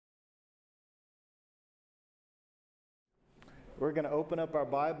We're going to open up our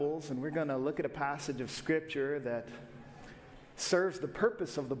Bibles and we're going to look at a passage of Scripture that serves the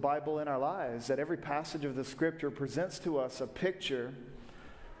purpose of the Bible in our lives. That every passage of the Scripture presents to us a picture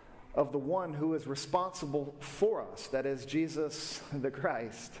of the one who is responsible for us, that is Jesus the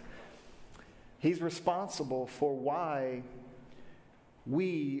Christ. He's responsible for why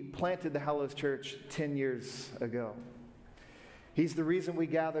we planted the Hallows Church 10 years ago. He's the reason we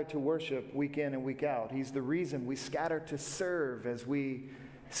gather to worship week in and week out. He's the reason we scatter to serve as we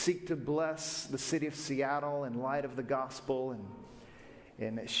seek to bless the city of Seattle in light of the gospel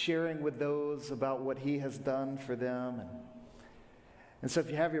and sharing with those about what He has done for them. And so if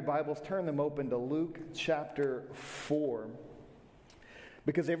you have your Bibles, turn them open to Luke chapter 4.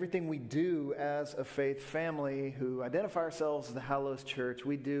 Because everything we do as a faith family who identify ourselves as the Hallows Church,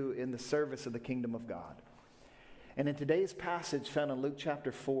 we do in the service of the kingdom of God. And in today's passage found in Luke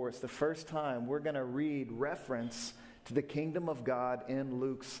chapter 4, it's the first time we're going to read reference to the kingdom of God in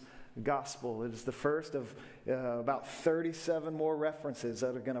Luke's gospel. It is the first of about 37 more references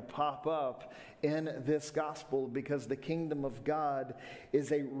that are going to pop up in this gospel because the kingdom of God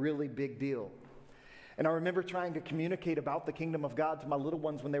is a really big deal. And I remember trying to communicate about the kingdom of God to my little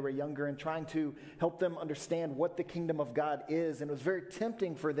ones when they were younger and trying to help them understand what the kingdom of God is. And it was very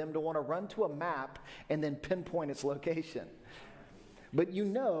tempting for them to want to run to a map and then pinpoint its location. But you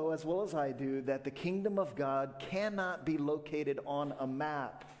know, as well as I do, that the kingdom of God cannot be located on a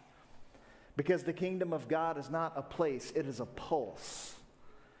map. Because the kingdom of God is not a place, it is a pulse.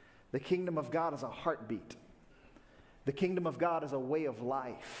 The kingdom of God is a heartbeat. The kingdom of God is a way of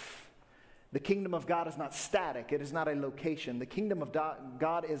life. The kingdom of God is not static. It is not a location. The kingdom of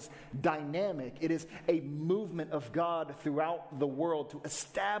God is dynamic. It is a movement of God throughout the world to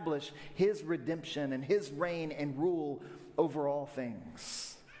establish His redemption and His reign and rule over all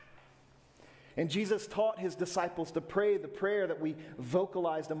things. And Jesus taught His disciples to pray the prayer that we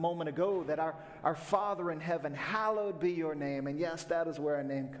vocalized a moment ago, that our Father in heaven, hallowed be your name. And yes, that is where our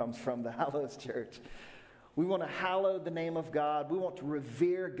name comes from, the Hallows Church. We want to hallow the name of God. We want to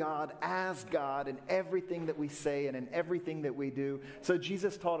revere God as God in everything that we say and in everything that we do. So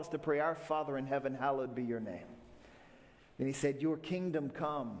Jesus taught us to pray, our Father in heaven, hallowed be your name. Then He said, your kingdom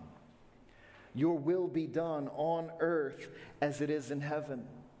come. Your will be done on earth as it is in heaven.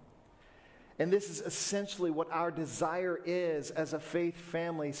 And this is essentially what our desire is as a faith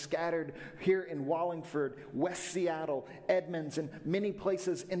family scattered here in Wallingford, West Seattle, Edmonds, and many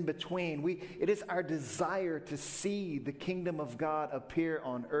places in between. It is our desire to see the kingdom of God appear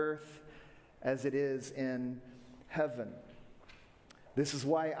on earth as it is in heaven. This is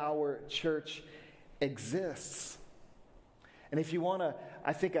why our church exists. And if you want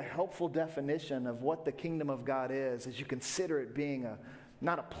I think a helpful definition of what the kingdom of God is you consider it being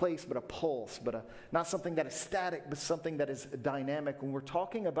not a place, but a pulse, but not something that is static, but something that is dynamic. When we're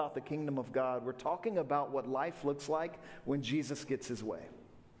talking about the kingdom of God, we're talking about what life looks like when Jesus gets His way.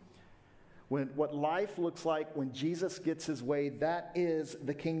 What life looks like when Jesus gets His way, that is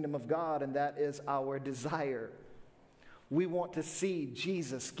the kingdom of God, and that is our desire. We want to see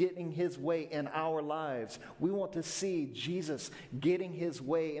Jesus getting His way in our lives. We want to see Jesus getting His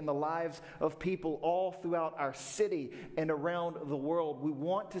way in the lives of people all throughout our city and around the world. We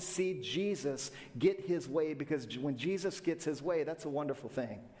want to see Jesus get His way because when Jesus gets His way, that's a wonderful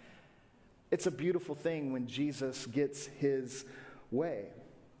thing. It's a beautiful thing when Jesus gets His way.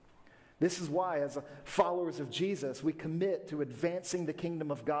 This is why, as followers of Jesus, we commit to advancing the kingdom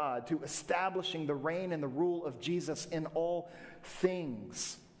of God, to establishing the reign and the rule of Jesus in all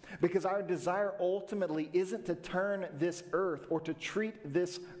things. Because our desire ultimately isn't to turn this earth or to treat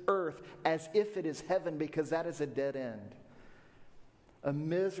this earth as if it is heaven, because that is a dead end. A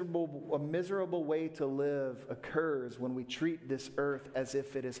miserable way to live occurs when we treat this earth as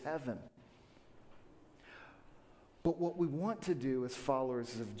if it is heaven. But what we want to do as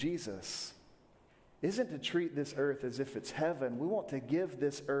followers of Jesus isn't to treat this earth as if it's heaven. We want to give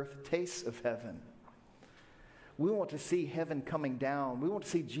this earth tastes of heaven. We want to see heaven coming down. We want to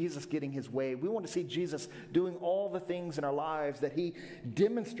see Jesus getting His way. We want to see Jesus doing all the things in our lives that He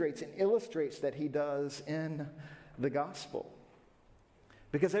demonstrates and illustrates that He does in the gospel.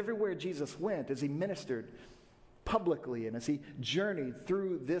 Because everywhere Jesus went, as He ministered publicly and as He journeyed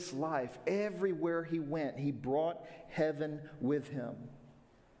through this life, everywhere He went, He brought heaven with Him.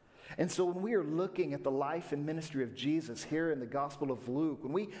 And so when we are looking at the life and ministry of Jesus here in the Gospel of Luke,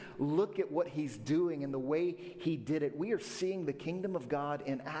 when we look at what He's doing and the way He did it, we are seeing the kingdom of God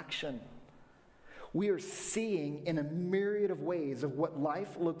in action. We are seeing in a myriad of ways of what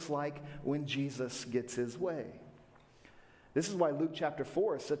life looks like when Jesus gets His way. This is why Luke chapter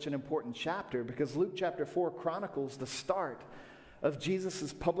 4 is such an important chapter, because Luke chapter 4 chronicles the start of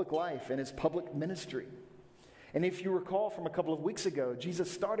Jesus' public life and his public ministry. And if you recall from a couple of weeks ago, Jesus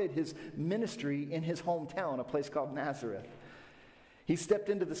started his ministry in his hometown, a place called Nazareth. He stepped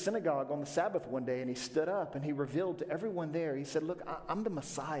into the synagogue on the Sabbath one day and he stood up and he revealed to everyone there, he said, look, I'm the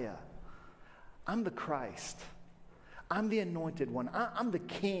Messiah. I'm the Christ. I'm the anointed one. I'm the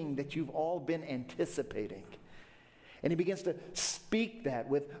king that you've all been anticipating. And he begins to speak that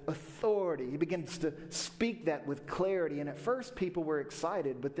with authority. He begins to speak that with clarity. And at first people were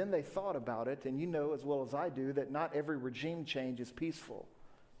excited, but then they thought about it. And you know as well as I do that not every regime change is peaceful.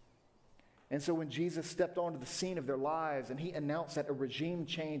 And so when Jesus stepped onto the scene of their lives and he announced that a regime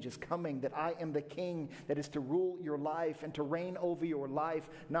change is coming, that I am the king that is to rule your life and to reign over your life,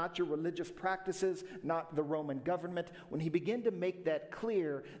 not your religious practices, not the Roman government. When he began to make that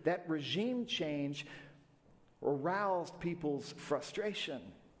clear, that regime change aroused people's frustration.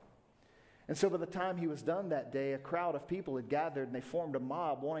 And so by the time he was done that day, a crowd of people had gathered and they formed a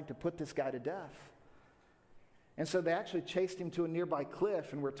mob wanting to put this guy to death. And so they actually chased him to a nearby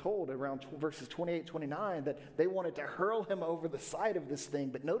cliff, and we're told around verses 28, 29 that they wanted to hurl him over the side of this thing.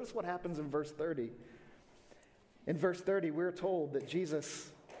 But notice what happens in verse 30. In verse 30, we're told that Jesus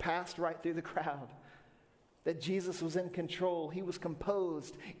passed right through the crowd, that Jesus was in control. He was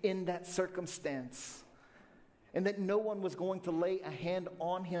composed in that circumstance, and that no one was going to lay a hand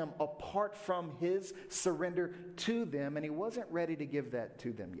on him apart from his surrender to them, and he wasn't ready to give that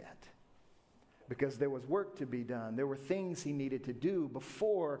to them yet. Because there was work to be done. There were things he needed to do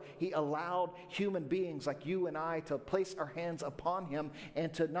before he allowed human beings like you and I to place our hands upon him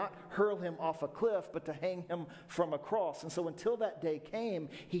and to not hurl him off a cliff, but to hang him from a cross. And so until that day came,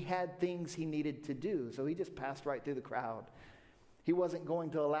 he had things he needed to do. So he just passed right through the crowd. He wasn't going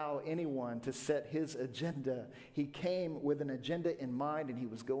to allow anyone to set his agenda. He came with an agenda in mind and he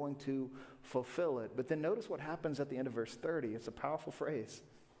was going to fulfill it. But then notice what happens at the end of verse 30. It's a powerful phrase.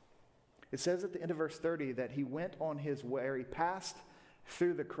 It says at the end of verse 30 that he went on his way, or he passed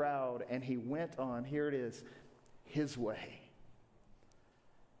through the crowd and he went on, here it is, his way.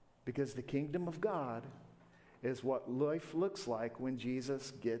 Because the kingdom of God is what life looks like when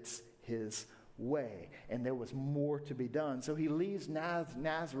Jesus gets his way. And there was more to be done. So he leaves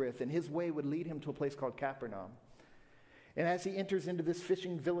Nazareth, and his way would lead him to a place called Capernaum. And as he enters into this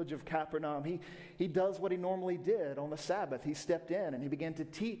fishing village of Capernaum, he does what he normally did on the Sabbath. He stepped in and he began to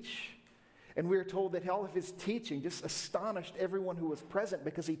teach. And we are told that all of his teaching just astonished everyone who was present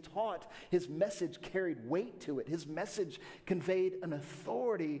because he taught, his message carried weight to it. His message conveyed an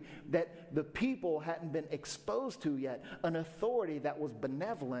authority that the people hadn't been exposed to yet, an authority that was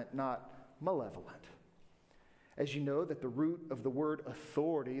benevolent, not malevolent. As you know, that the root of the word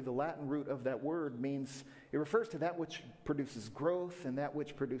authority, the Latin root of that word means, it refers to that which produces growth and that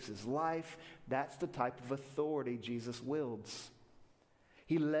which produces life. That's the type of authority Jesus wields.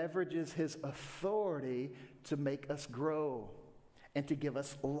 He leverages his authority to make us grow and to give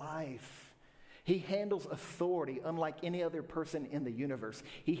us life. He handles authority unlike any other person in the universe.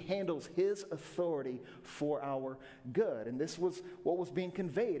 He handles his authority for our good. And this was what was being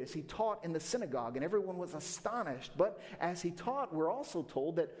conveyed as he taught in the synagogue, and everyone was astonished. But as he taught, we're also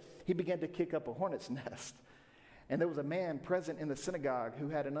told that he began to kick up a hornet's nest. And there was a man present in the synagogue who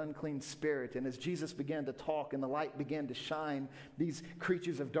had an unclean spirit. And as Jesus began to talk and the light began to shine, these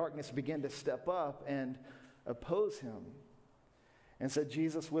creatures of darkness began to step up and oppose him. And so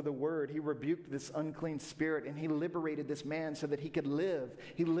Jesus, with a word, he rebuked this unclean spirit and he liberated this man so that he could live.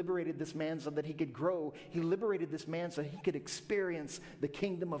 He liberated this man so that he could grow. He liberated this man so he could experience the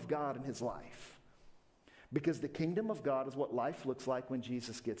kingdom of God in his life. Because the kingdom of God is what life looks like when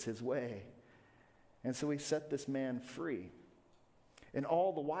Jesus gets his way. And so he set this man free. And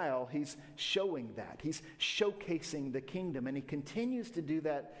all the while, he's showing that. He's showcasing the kingdom. And he continues to do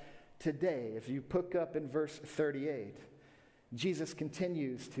that today. If you pick up in verse 38, Jesus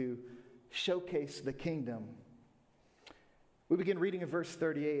continues to showcase the kingdom. We begin reading in verse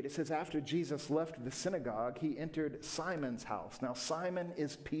 38. It says, after Jesus left the synagogue, he entered Simon's house. Now, Simon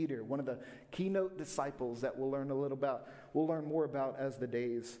is Peter, one of the keynote disciples that we'll learn more about as the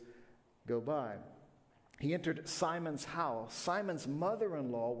days go by. He entered Simon's house. Simon's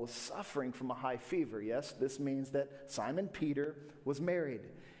mother-in-law was suffering from a high fever. Yes, this means that Simon Peter was married.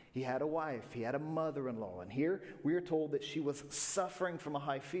 He had a wife. He had a mother-in-law. And here we are told that she was suffering from a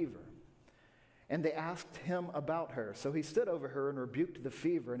high fever. And they asked him about her. So he stood over her and rebuked the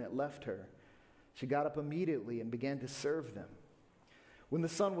fever, and it left her. She got up immediately and began to serve them. When the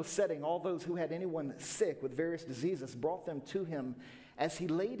sun was setting, all those who had anyone sick with various diseases brought them to him. As he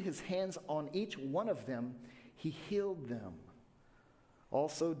laid his hands on each one of them, he healed them.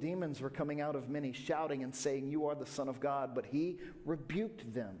 Also, demons were coming out of many, shouting and saying, "You are the Son of God." But he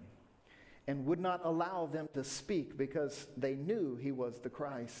rebuked them and would not allow them to speak because they knew he was the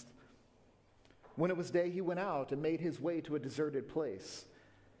Christ. When it was day, he went out and made his way to a deserted place.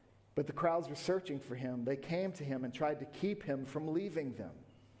 But the crowds were searching for him. They came to him and tried to keep him from leaving them.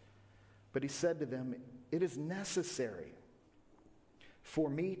 But he said to them, "It is necessary for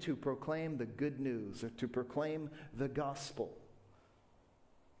me to proclaim the good news," or to proclaim the gospel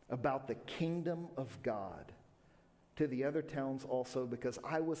about the kingdom of God to the other towns also, because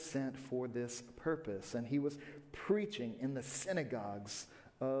I was sent for this purpose. And he was preaching in the synagogues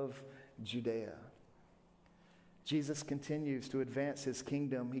of Judea. Jesus continues to advance his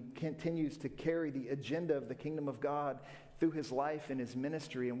kingdom. He continues to carry the agenda of the kingdom of God through his life and his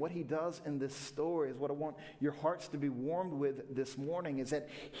ministry. And what he does in this story is what I want your hearts to be warmed with this morning, is that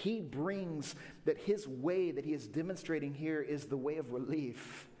he brings, that his way that he is demonstrating here is the way of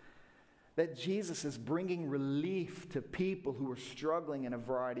relief. That Jesus is bringing relief to people who are struggling in a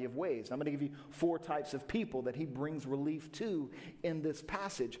variety of ways. I'm going to give you 4 types of people that he brings relief to in this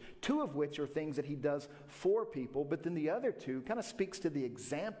passage. 2 of which are things that he does for people, but then the other 2 kind of speaks to the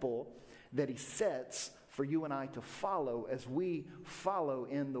example that he sets for you and I to follow as we follow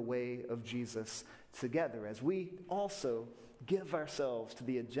in the way of Jesus together, as we also give ourselves to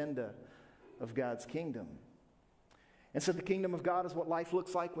the agenda of God's kingdom. And so the kingdom of God is what life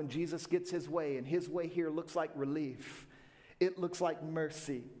looks like when Jesus gets his way. And his way here looks like relief. It looks like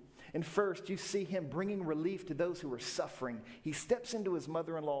mercy. And first, you see him bringing relief to those who are suffering. He steps into his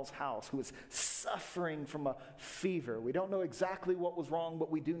mother-in-law's house, who is suffering from a fever. We don't know exactly what was wrong, but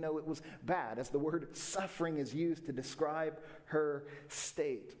we do know it was bad, as the word suffering is used to describe her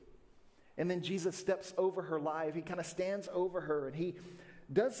state. And then Jesus steps over her life. He kind of stands over her, and he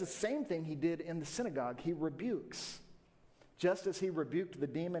does the same thing he did in the synagogue. He rebukes. Just as he rebuked the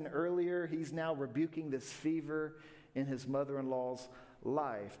demon earlier, he's now rebuking this fever in his mother-in-law's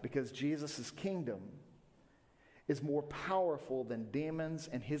life, because Jesus' kingdom is more powerful than demons,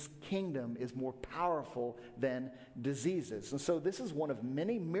 and his kingdom is more powerful than diseases. And so this is one of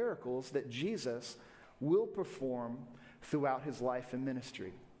many miracles that Jesus will perform throughout his life and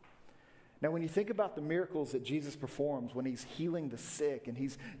ministry. Now, when you think about the miracles that Jesus performs when he's healing the sick and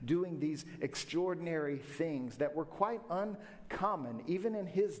he's doing these extraordinary things that were quite uncommon even in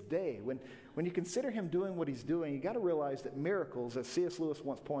his day, when you consider him doing what he's doing, you got to realize that miracles, as C.S. Lewis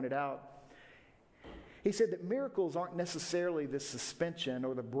once pointed out, he said that miracles aren't necessarily the suspension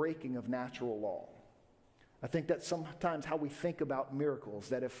or the breaking of natural law. I think that's sometimes how we think about miracles,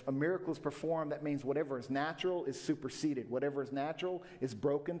 that if a miracle is performed, that means whatever is natural is superseded. Whatever is natural is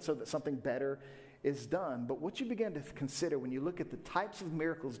broken so that something better is done. But what you begin to consider when you look at the types of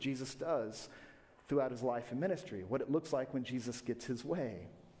miracles Jesus does throughout his life and ministry, what it looks like when Jesus gets his way,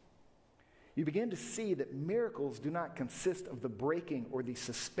 you begin to see that miracles do not consist of the breaking or the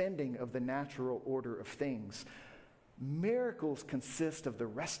suspending of the natural order of things. Miracles consist of the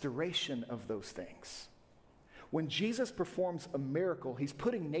restoration of those things. When Jesus performs a miracle, he's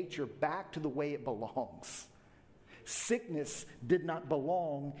putting nature back to the way it belongs. Sickness did not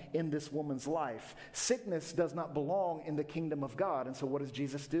belong in this woman's life. Sickness does not belong in the kingdom of God. And so what does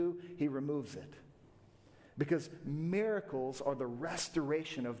Jesus do? He removes it. Because miracles are the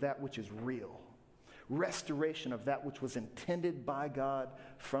restoration of that which is real. Restoration of that which was intended by God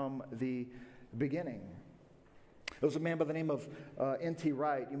from the beginning. There was a man by the name of N.T.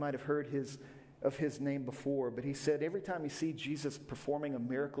 Wright. You might have heard of his name before, but he said every time you see Jesus performing a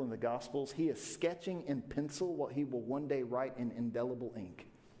miracle in the Gospels, he is sketching in pencil what he will one day write in indelible ink.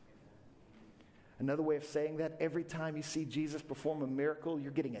 Another way of saying that, every time you see Jesus perform a miracle,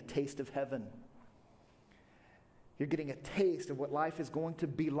 you're getting a taste of heaven. You're getting a taste of what life is going to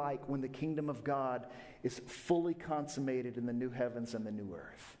be like when the kingdom of God is fully consummated in the new heavens and the new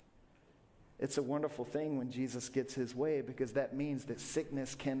earth. It's a wonderful thing when Jesus gets his way, because that means that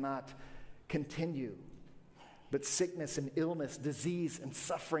sickness cannot continue. But sickness and illness, disease and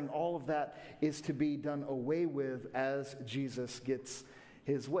suffering, all of that is to be done away with as Jesus gets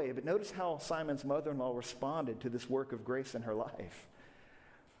his way. But notice how Simon's mother-in-law responded to this work of grace in her life.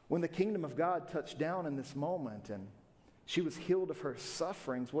 When the kingdom of God touched down in this moment and she was healed of her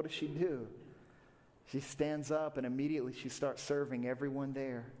sufferings, what does she do? She stands up and immediately she starts serving everyone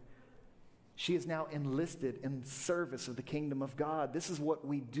there. She is now enlisted in service of the kingdom of God. This is what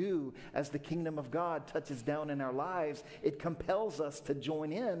we do as the kingdom of God touches down in our lives. It compels us to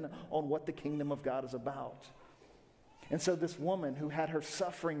join in on what the kingdom of God is about. And so this woman who had her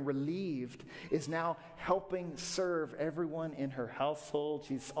suffering relieved is now helping serve everyone in her household.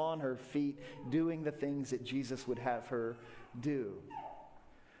 She's on her feet doing the things that Jesus would have her do.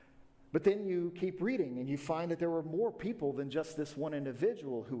 But then you keep reading and you find that there were more people than just this one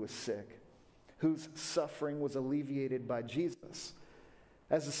individual who was sick, whose suffering was alleviated by Jesus.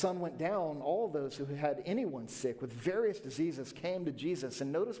 As the sun went down, all those who had anyone sick with various diseases came to Jesus.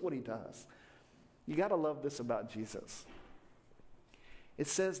 And notice what he does. You got to love this about Jesus. It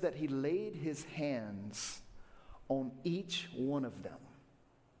says that he laid his hands on each one of them.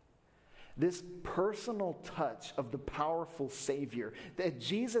 This personal touch of the powerful Savior, that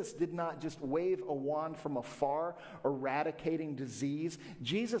Jesus did not just wave a wand from afar, eradicating disease.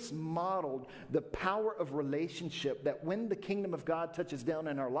 Jesus modeled the power of relationship, that when the kingdom of God touches down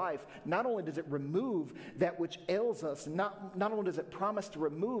in our life, not only does it remove that which ails us, not only does it promise to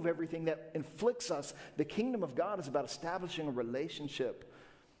remove everything that inflicts us, the kingdom of God is about establishing a relationship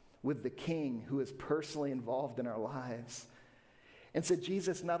with the King who is personally involved in our lives. And so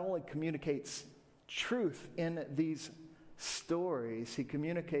Jesus not only communicates truth in these stories, he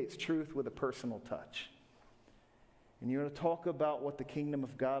communicates truth with a personal touch. And you're going to talk about what the kingdom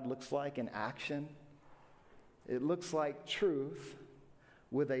of God looks like in action. It looks like truth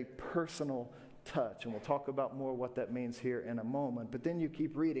with a personal touch. And we'll talk about more what that means here in a moment. But then you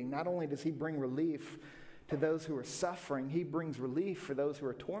keep reading. Not only does he bring relief to those who are suffering, he brings relief for those who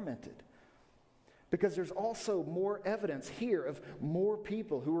are tormented. Because there's also more evidence here of more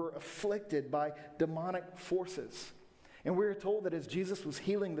people who are afflicted by demonic forces. And we're told that as Jesus was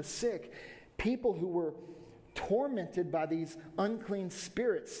healing the sick, people who were tormented by these unclean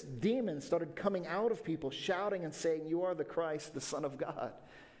spirits, demons, started coming out of people, shouting and saying, "You are the Christ, the Son of God."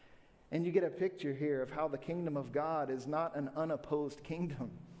 And you get a picture here of how the kingdom of God is not an unopposed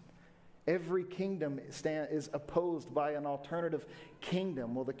kingdom. Every kingdom is opposed by an alternative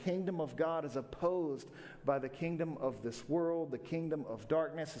kingdom. Well, the kingdom of God is opposed by the kingdom of this world. The kingdom of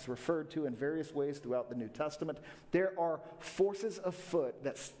darkness is referred to in various ways throughout the New Testament. There are forces afoot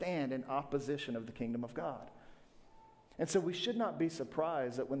that stand in opposition of the kingdom of God. And so we should not be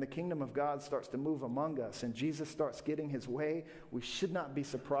surprised that when the kingdom of God starts to move among us and Jesus starts getting his way, we should not be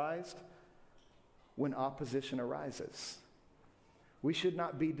surprised when opposition arises. We should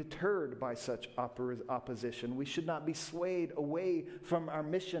not be deterred by such opposition. We should not be swayed away from our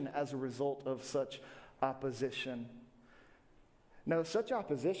mission as a result of such opposition. No, such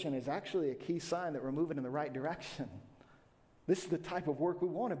opposition is actually a key sign that we're moving in the right direction. This is the type of work we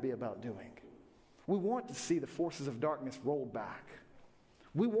want to be about doing. We want to see the forces of darkness rolled back.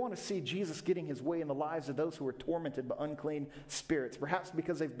 We want to see Jesus getting his way in the lives of those who are tormented by unclean spirits, perhaps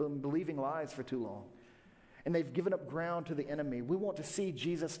because they've been believing lies for too long. And they've given up ground to the enemy. We want to see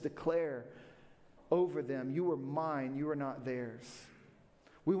Jesus declare over them, "You are mine, you are not theirs."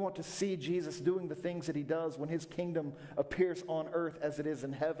 We want to see Jesus doing the things that he does when his kingdom appears on earth as it is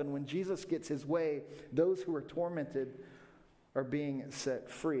in heaven. When Jesus gets his way, those who are tormented are being set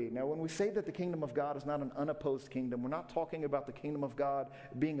free. Now, when we say that the kingdom of God is not an unopposed kingdom, we're not talking about the kingdom of God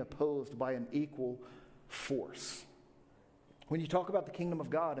being opposed by an equal force. When you talk about the kingdom of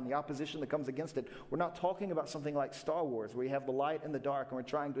God and the opposition that comes against it, we're not talking about something like Star Wars, where you have the light and the dark and we're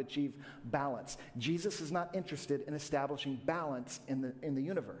trying to achieve balance. Jesus is not interested in establishing balance in the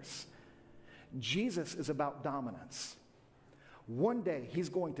universe. Jesus is about dominance. One day, he's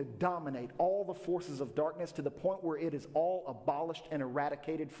going to dominate all the forces of darkness to the point where it is all abolished and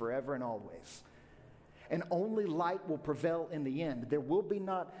eradicated forever and always. And only light will prevail in the end. There will be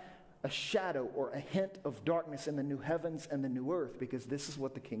not a shadow or a hint of darkness in the new heavens and the new earth, because this is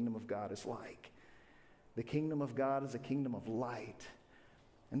what the kingdom of God is like. The kingdom of God is a kingdom of light.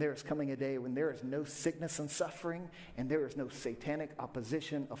 And there is coming a day when there is no sickness and suffering, and there is no satanic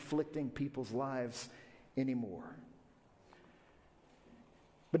opposition afflicting people's lives anymore.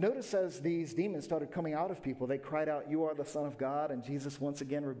 But notice as these demons started coming out of people, they cried out, "You are the Son of God," and Jesus once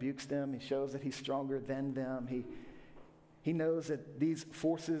again rebukes them. He shows that he's stronger than them. He knows that these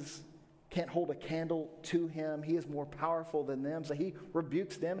forces can't hold a candle to him. He is more powerful than them. So he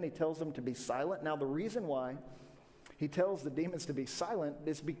rebukes them and he tells them to be silent. Now, the reason why he tells the demons to be silent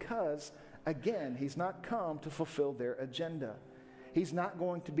is because, again, he's not come to fulfill their agenda. He's not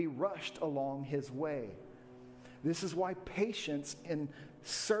going to be rushed along his way. This is why patience in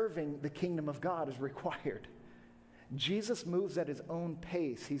serving the kingdom of God is required. Jesus moves at his own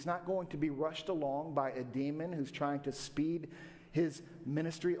pace. He's not going to be rushed along by a demon who's trying to speed his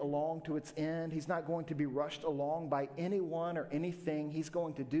ministry along to its end. He's not going to be rushed along by anyone or anything. He's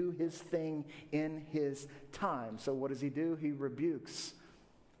going to do his thing in his time. So what does he do? He rebukes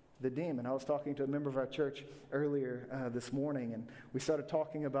the demon. I was talking to a member of our church earlier this morning, and we started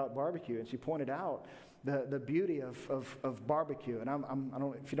talking about barbecue, and she pointed out the beauty of barbecue. And I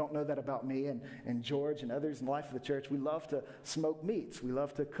don't, if you don't know that about me and George and others in the life of the church, we love to smoke meats. We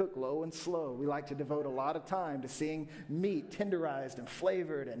love to cook low and slow. We like to devote a lot of time to seeing meat tenderized and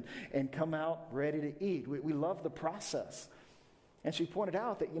flavored and come out ready to eat. We love the process. And she pointed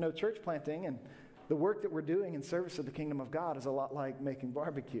out that, church planting and the work that we're doing in service of the kingdom of God is a lot like making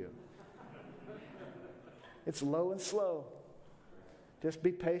barbecue. It's low and slow. Just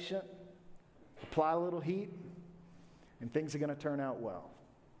be patient. Apply a little heat, and things are going to turn out well.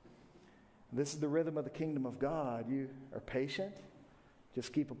 This is the rhythm of the kingdom of God. You are patient.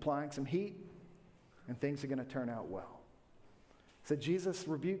 Just keep applying some heat, and things are going to turn out well. So Jesus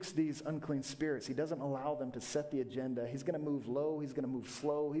rebukes these unclean spirits. He doesn't allow them to set the agenda. He's going to move low. He's going to move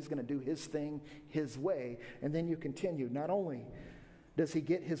slow. He's going to do his thing his way. And then you continue. Not only does he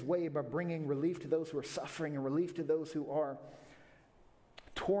get his way by bringing relief to those who are suffering and relief to those who are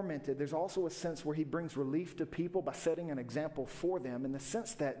tormented, there's also a sense where he brings relief to people by setting an example for them, in the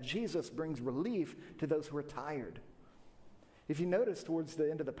sense that Jesus brings relief to those who are tired. If you notice towards the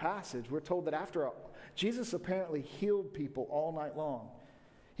end of the passage, we're told that Jesus apparently healed people all night long.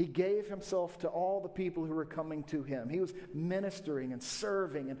 He gave himself to all the people who were coming to him. He was ministering and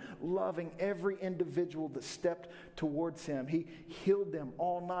serving and loving every individual that stepped towards him. He healed them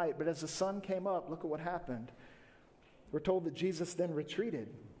all night. But as the sun came up, look at what happened. We're told that Jesus then retreated,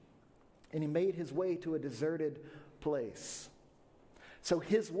 and he made his way to a deserted place. So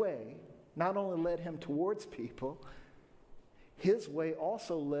his way not only led him towards people, his way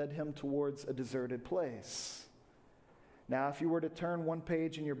also led him towards a deserted place. Now, if you were to turn one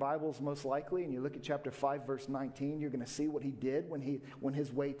page in your Bibles, most likely, and you look at chapter 5, verse 19, you're going to see what he did when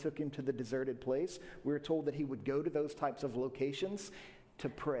his way took him to the deserted place. We're told that he would go to those types of locations to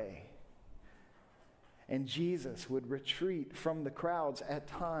pray. And Jesus would retreat from the crowds at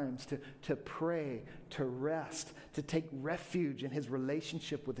times to pray, to rest, to take refuge in his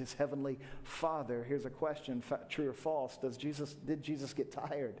relationship with his heavenly Father. Here's a question, true or false. Did Jesus get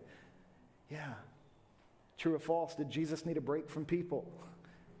tired? Yeah. True or false, did Jesus need a break from people?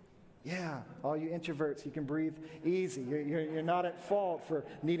 Yeah. All you introverts, you can breathe easy. You're not at fault for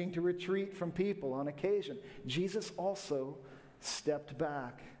needing to retreat from people on occasion. Jesus also stepped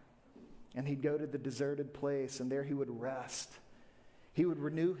back. And he'd go to the deserted place, and there he would rest. He would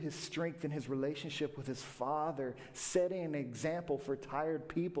renew his strength in his relationship with his Father, setting an example for tired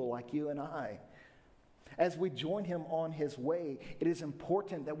people like you and I. As we join him on his way, it is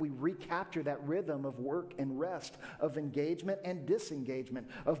important that we recapture that rhythm of work and rest, of engagement and disengagement,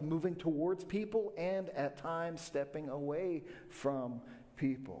 of moving towards people and at times stepping away from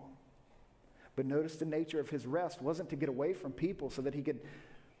people. But notice the nature of his rest wasn't to get away from people so that he could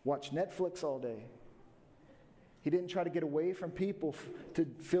watch Netflix all day. He didn't try to get away from people to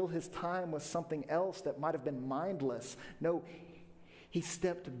fill his time with something else that might have been mindless. No, he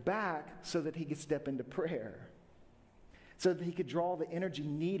stepped back so that he could step into prayer, so that he could draw the energy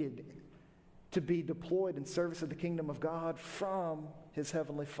needed to be deployed in service of the kingdom of God from his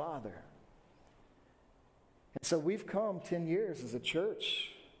heavenly Father. And so we've come 10 years as a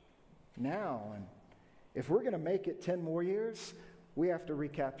church now, and if we're going to make it 10 more years, we have to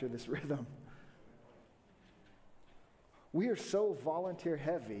recapture this rhythm. We are so volunteer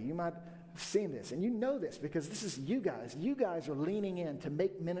heavy. You might have seen this, and you know this because this is you guys. You guys are leaning in to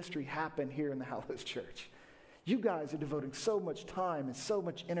make ministry happen here in the Hallows Church. You guys are devoting so much time and so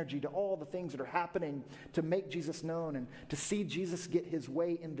much energy to all the things that are happening to make Jesus known and to see Jesus get his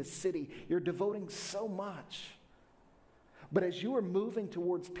way in the city. You're devoting so much. But as you are moving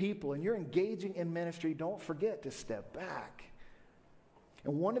towards people and you're engaging in ministry, don't forget to step back.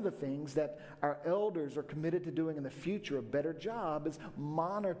 And one of the things that our elders are committed to doing in the future, a better job, is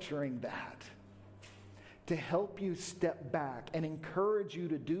monitoring that, to help you step back and encourage you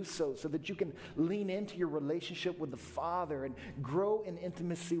to do so that you can lean into your relationship with the Father and grow in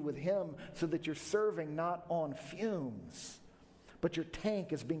intimacy with him so that you're serving not on fumes, but your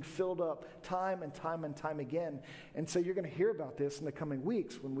tank is being filled up time and time and time again. And so you're going to hear about this in the coming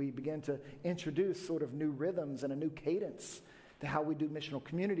weeks when we begin to introduce sort of new rhythms and a new cadence to how we do missional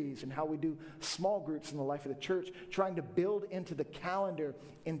communities and how we do small groups in the life of the church, trying to build into the calendar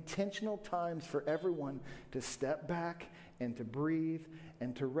intentional times for everyone to step back and to breathe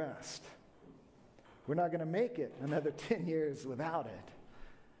and to rest. We're not going to make it another 10 years without it.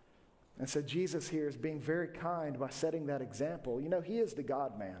 And so Jesus here is being very kind by setting that example. You know, he is the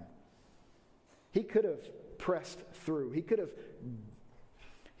God-man. He could have pressed through. He could have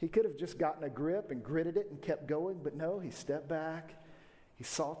just gotten a grip and gritted it and kept going, but no, he stepped back, he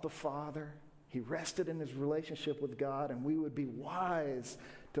sought the Father, he rested in his relationship with God, and we would be wise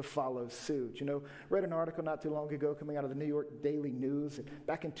to follow suit. Read an article not too long ago coming out of the New York Daily News.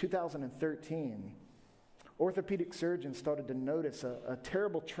 Back in 2013, orthopedic surgeons started to notice a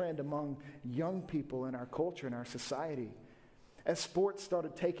terrible trend among young people in our culture, in our society. As sports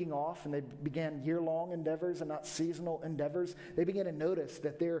started taking off and they began year-long endeavors and not seasonal endeavors, they began to notice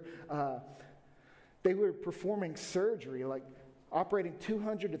that they were performing surgery, like operating on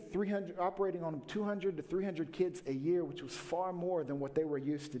 200 to 300 kids a year, which was far more than what they were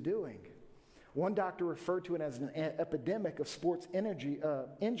used to doing. One doctor referred to it as an epidemic of sports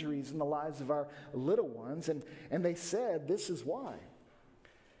injuries in the lives of our little ones, and they said this is why.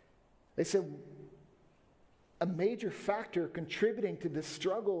 They said a major factor contributing to this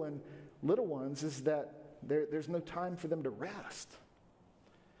struggle in little ones is that there's no time for them to rest.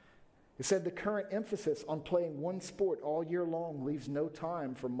 It said the current emphasis on playing one sport all year long leaves no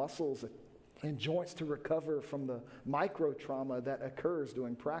time for muscles and joints to recover from the micro trauma that occurs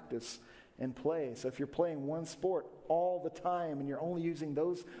during practice and play. So if you're playing one sport all the time and you're only using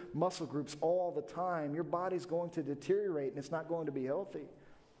those muscle groups all the time, your body's going to deteriorate and it's not going to be healthy.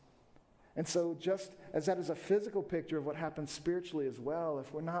 And so just as that is a physical picture of what happens spiritually as well,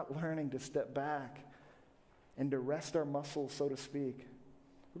 if we're not learning to step back and to rest our muscles, so to speak,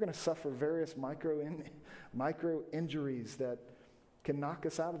 we're going to suffer various micro injuries that can knock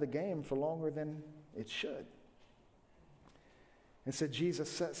us out of the game for longer than it should. And so Jesus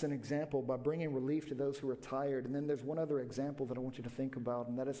sets an example by bringing relief to those who are tired. And then there's one other example that I want you to think about,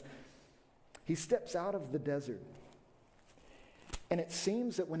 and that is he steps out of the desert. And it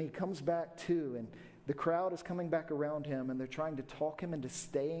seems that when he comes back to, and the crowd is coming back around him, and they're trying to talk him into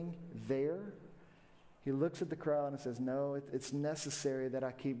staying there, he looks at the crowd and says, no, it's necessary that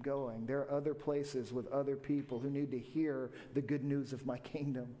I keep going. There are other places with other people who need to hear the good news of my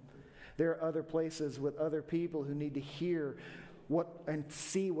kingdom. There are other places with other people who need to hear and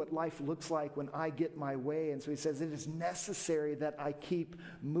see what life looks like when I get my way. And so he says, it is necessary that I keep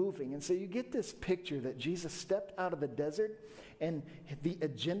moving. And so you get this picture that Jesus stepped out of the desert, and the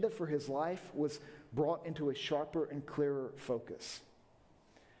agenda for his life was brought into a sharper and clearer focus.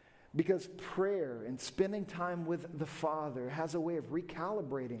 Because prayer and spending time with the Father has a way of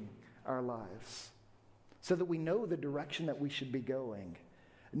recalibrating our lives so that we know the direction that we should be going,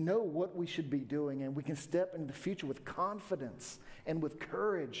 know what we should be doing, and we can step into the future with confidence and with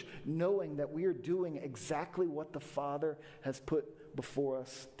courage, knowing that we are doing exactly what the Father has put before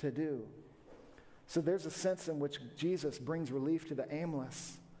us to do. So there's a sense in which Jesus brings relief to the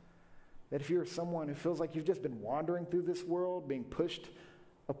aimless. That if you're someone who feels like you've just been wandering through this world, being pushed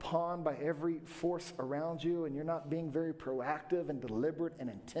upon by every force around you, and you're not being very proactive and deliberate and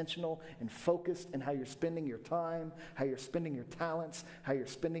intentional and focused in how you're spending your time, how you're spending your talents, how you're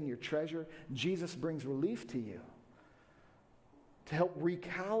spending your treasure, Jesus brings relief to you to help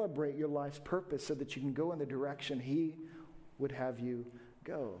recalibrate your life's purpose so that you can go in the direction he would have you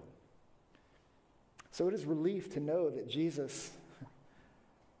go. So it is relief to know that Jesus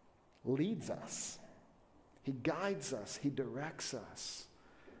leads us. He guides us. He directs us.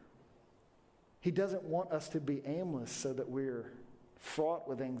 He doesn't want us to be aimless so that we're fraught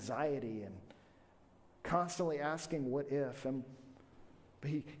with anxiety and constantly asking what if. But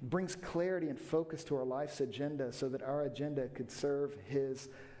he brings clarity and focus to our life's agenda so that our agenda could serve his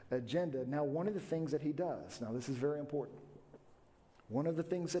agenda. Now, one of the things that he does, now this is very important. One of the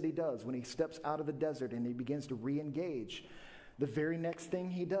things that he does when he steps out of the desert and he begins to re-engage, the very next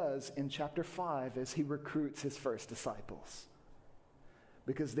thing he does in chapter 5 is he recruits his first disciples.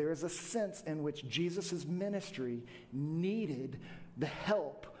 Because there is a sense in which Jesus' ministry needed the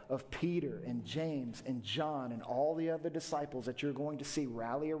help of Peter and James and John and all the other disciples that you're going to see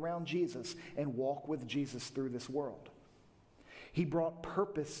rally around Jesus and walk with Jesus through this world. He brought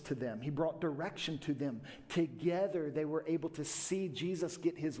purpose to them. He brought direction to them. Together, they were able to see Jesus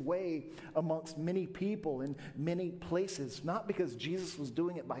get his way amongst many people in many places, not because Jesus was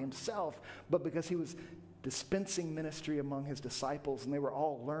doing it by himself, but because he was dispensing ministry among his disciples, and they were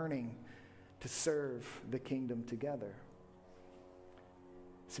all learning to serve the kingdom together.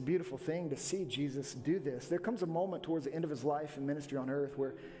 It's a beautiful thing to see Jesus do this. There comes a moment towards the end of his life and ministry on earth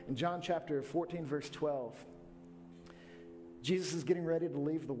where in John chapter 14, verse 12, Jesus is getting ready to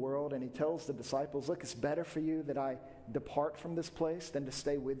leave the world, and he tells the disciples, look, it's better for you that I depart from this place than to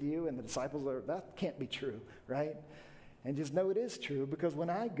stay with you. And the disciples are, that can't be true, right? And just know it is true, because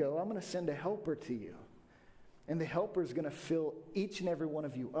when I go, I'm going to send a helper to you. And the helper is going to fill each and every one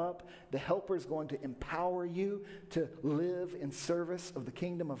of you up. The helper is going to empower you to live in service of the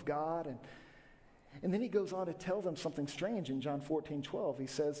kingdom of God. And then he goes on to tell them something strange in John 14:12. He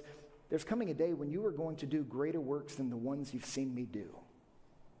says, there's coming a day when you are going to do greater works than the ones you've seen me do.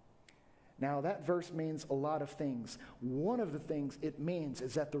 Now, that verse means a lot of things. One of the things it means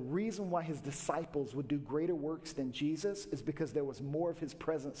is that the reason why his disciples would do greater works than Jesus is because there was more of his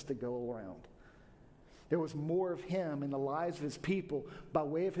presence to go around. There was more of him in the lives of his people by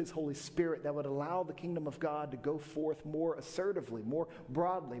way of his Holy Spirit that would allow the kingdom of God to go forth more assertively, more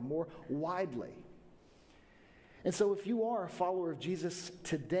broadly, more widely. And so if you are a follower of Jesus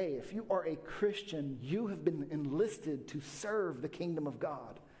today, if you are a Christian, you have been enlisted to serve the kingdom of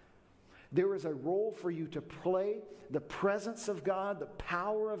God. There is a role for you to play. The presence of God, the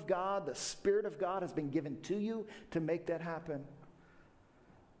power of God, the Spirit of God has been given to you to make that happen.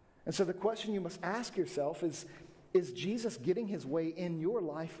 And so the question you must ask yourself is Jesus getting his way in your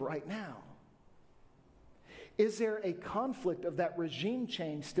life right now? Is there a conflict of that regime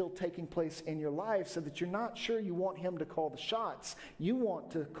change still taking place in your life so that you're not sure you want him to call the shots? You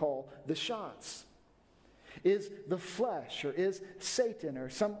want to call the shots. Is the flesh or is Satan or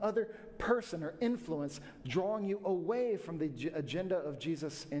some other person or influence drawing you away from the agenda of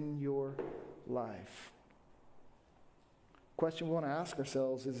Jesus in your life? Question we want to ask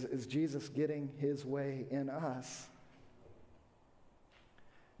ourselves is Jesus getting his way in us?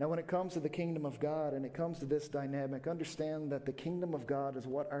 Now, when it comes to the kingdom of God and it comes to this dynamic, understand that the kingdom of God is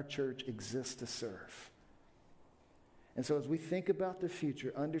what our church exists to serve. And so as we think about the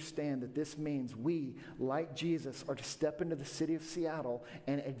future, understand that this means we, like Jesus, are to step into the city of Seattle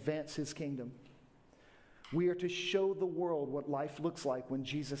and advance his kingdom. We are to show the world what life looks like when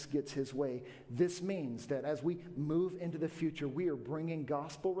Jesus gets his way. This means that as we move into the future, we are bringing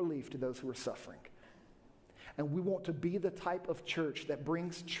gospel relief to those who are suffering. And we want to be the type of church that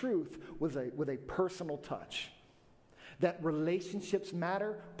brings truth with a personal touch. That relationships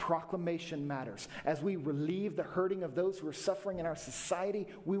matter, proclamation matters. As we relieve the hurting of those who are suffering in our society,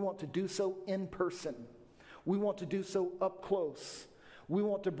 we want to do so in person. We want to do so up close. We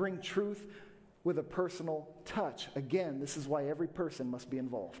want to bring truth with a personal touch. Again, this is why every person must be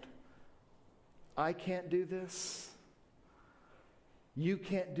involved. I can't do this. You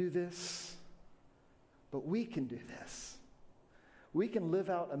can't do this. But we can do this. We can live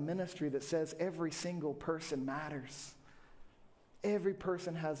out a ministry that says every single person matters. Every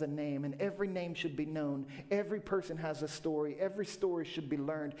person has a name, and every name should be known. Every person has a story. Every story should be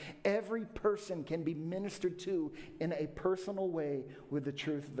learned. Every person can be ministered to in a personal way with the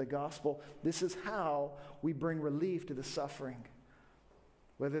truth of the gospel. This is how we bring relief to the suffering.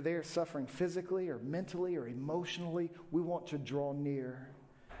 Whether they are suffering physically or mentally or emotionally, we want to draw near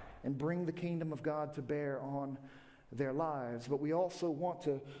and bring the kingdom of God to bear on their lives. But we also want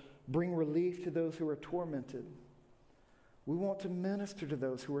to bring relief to those who are tormented. We want to minister to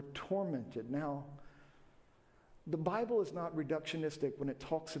those who are tormented. Now, the Bible is not reductionistic when it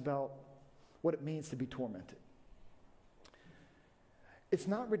talks about what it means to be tormented. It's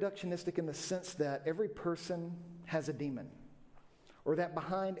not reductionistic in the sense that every person has a demon, or that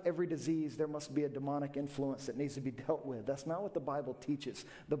behind every disease there must be a demonic influence that needs to be dealt with. That's not what the Bible teaches.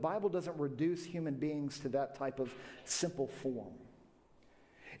 The Bible doesn't reduce human beings to that type of simple form.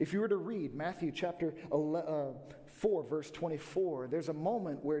 If you were to read Matthew chapter 4, verse 24, there's a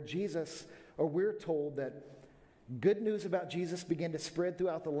moment where we're told that good news about Jesus began to spread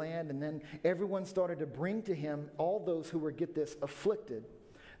throughout the land, and then everyone started to bring to him all those who were, get this, afflicted,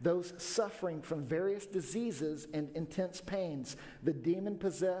 those suffering from various diseases and intense pains, the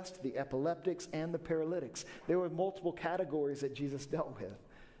demon-possessed, the epileptics, and the paralytics. There were multiple categories that Jesus dealt with.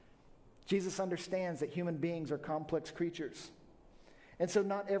 Jesus understands that human beings are complex creatures. And so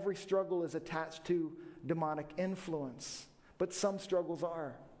not every struggle is attached to demonic influence, but some struggles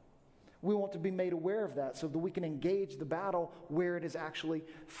are. We want to be made aware of that so that we can engage the battle where it is actually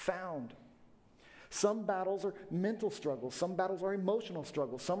found. Some battles are mental struggles. Some battles are emotional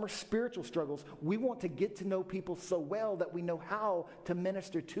struggles. Some are spiritual struggles. We want to get to know people so well that we know how to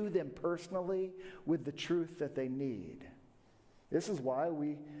minister to them personally with the truth that they need. This is why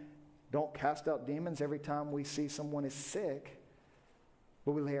we don't cast out demons every time we see someone is sick.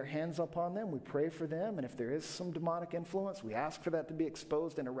 But we lay our hands upon them, we pray for them, and if there is some demonic influence, we ask for that to be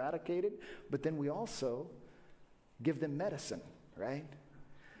exposed and eradicated, but then we also give them medicine, right?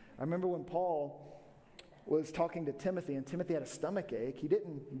 I remember when Paul was talking to Timothy, and Timothy had a stomach ache. He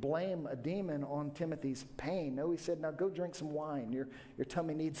didn't blame a demon on Timothy's pain. No, he said, now go drink some wine. Your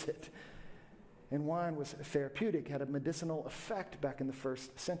tummy needs it. And wine was therapeutic, had a medicinal effect back in the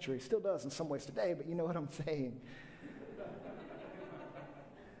first century. Still does in some ways today, but you know what I'm saying.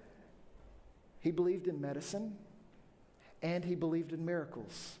 He believed in medicine, and he believed in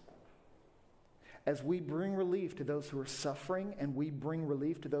miracles. As we bring relief to those who are suffering, and we bring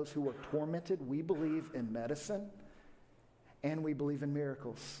relief to those who are tormented, we believe in medicine, and we believe in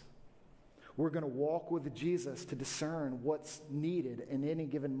miracles. We're going to walk with Jesus to discern what's needed in any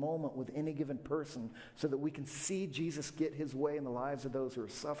given moment with any given person so that we can see Jesus get his way in the lives of those who are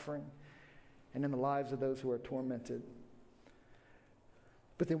suffering and in the lives of those who are tormented.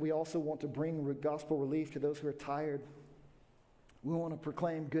 But then we also want to bring gospel relief to those who are tired. We want to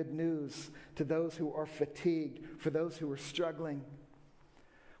proclaim good news to those who are fatigued, for those who are struggling.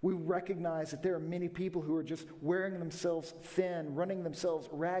 We recognize that there are many people who are just wearing themselves thin, running themselves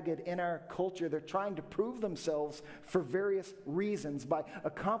ragged in our culture. They're trying to prove themselves for various reasons by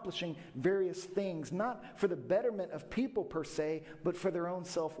accomplishing various things, not for the betterment of people per se, but for their own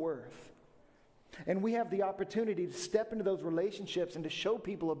self-worth. And we have the opportunity to step into those relationships and to show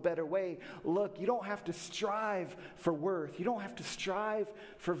people a better way. Look, you don't have to strive for worth. You don't have to strive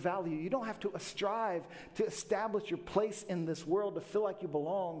for value. You don't have to strive to establish your place in this world to feel like you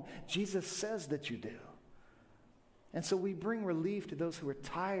belong. Jesus says that you do. And so we bring relief to those who are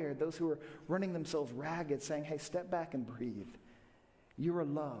tired, those who are running themselves ragged, saying, hey, step back and breathe. You are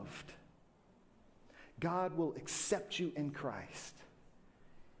loved. God will accept you in Christ.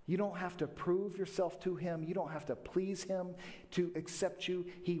 You don't have to prove yourself to him. You don't have to please him to accept you.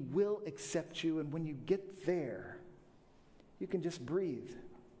 He will accept you. And when you get there, you can just breathe.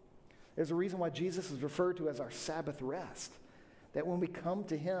 There's a reason why Jesus is referred to as our Sabbath rest. That when we come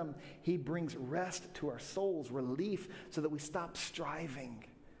to him, he brings rest to our souls, relief, so that we stop striving.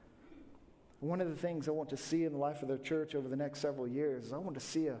 One of the things I want to see in the life of their church over the next several years is I want to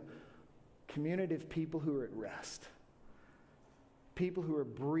see a community of people who are at rest. People who are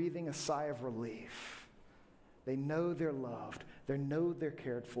breathing a sigh of relief. They know they're loved. They know they're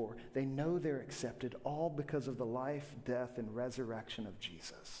cared for. They know they're accepted, all because of the life, death, and resurrection of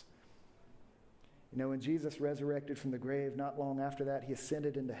Jesus. You know, when Jesus resurrected from the grave, not long after that, he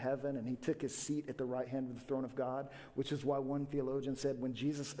ascended into heaven and he took his seat at the right hand of the throne of God, which is why one theologian said when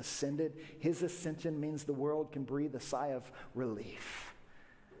Jesus ascended, his ascension means the world can breathe a sigh of relief.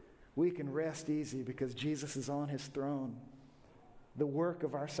 We can rest easy because Jesus is on his throne. The work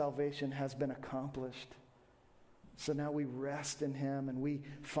of our salvation has been accomplished. So now we rest in him and we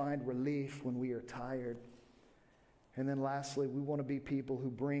find relief when we are tired. And then lastly, we want to be people who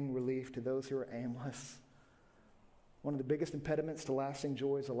bring relief to those who are aimless. One of the biggest impediments to lasting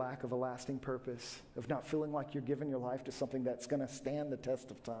joy is a lack of a lasting purpose, of not feeling like you're giving your life to something that's going to stand the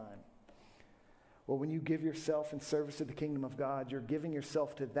test of time. Well, when you give yourself in service to the kingdom of God, you're giving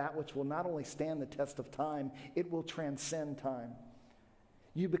yourself to that which will not only stand the test of time, it will transcend time.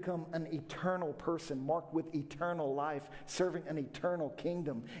 You become an eternal person marked with eternal life, serving an eternal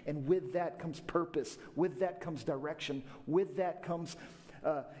kingdom. And with that comes purpose. With that comes direction. With that comes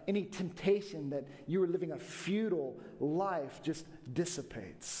any temptation that you are living a futile life just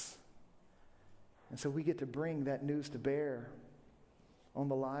dissipates. And so we get to bring that news to bear on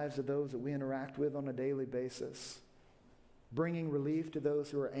the lives of those that we interact with on a daily basis. Bringing relief to those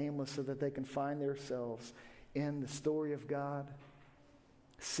who are aimless so that they can find themselves in the story of God.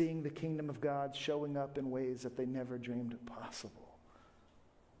 Seeing the kingdom of God showing up in ways that they never dreamed possible.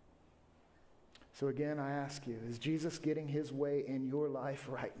 So again, I ask you, is Jesus getting his way in your life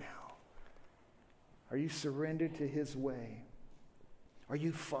right now? Are you surrendered to his way? Are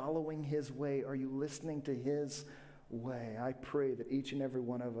you following his way? Are you listening to his way? I pray that each and every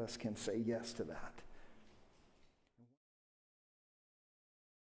one of us can say yes to that.